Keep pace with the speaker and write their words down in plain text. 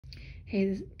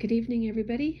Hey, good evening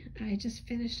everybody. I just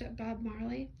finished up Bob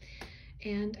Marley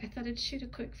and I thought I'd shoot a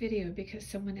quick video because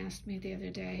someone asked me the other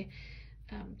day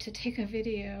to take a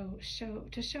video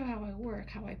to show how I work,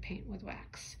 how I paint with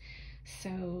wax.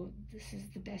 So this is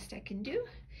the best I can do.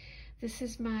 This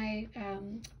is my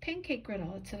pancake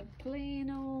griddle. It's a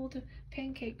plain old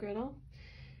pancake griddle.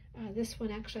 This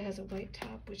one actually has a white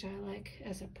top, which I like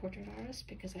as a portrait artist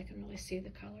because I can really see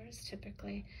the colors.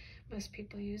 Typically, most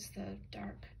people use the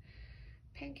dark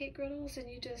pancake griddles, and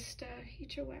you just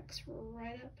heat your wax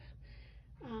right up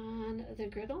on the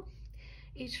griddle.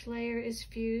 Each layer is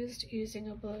fused using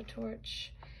a blowtorch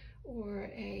or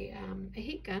a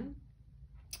heat gun,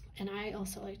 and I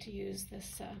also like to use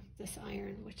this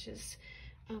iron, which is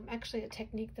actually a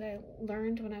technique that I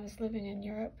learned when I was living in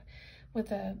Europe.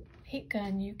 With a heat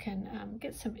gun, you can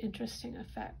get some interesting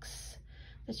effects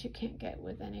that you can't get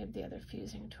with any of the other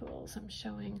fusing tools. I'm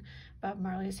showing Bob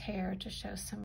Marley's hair to show some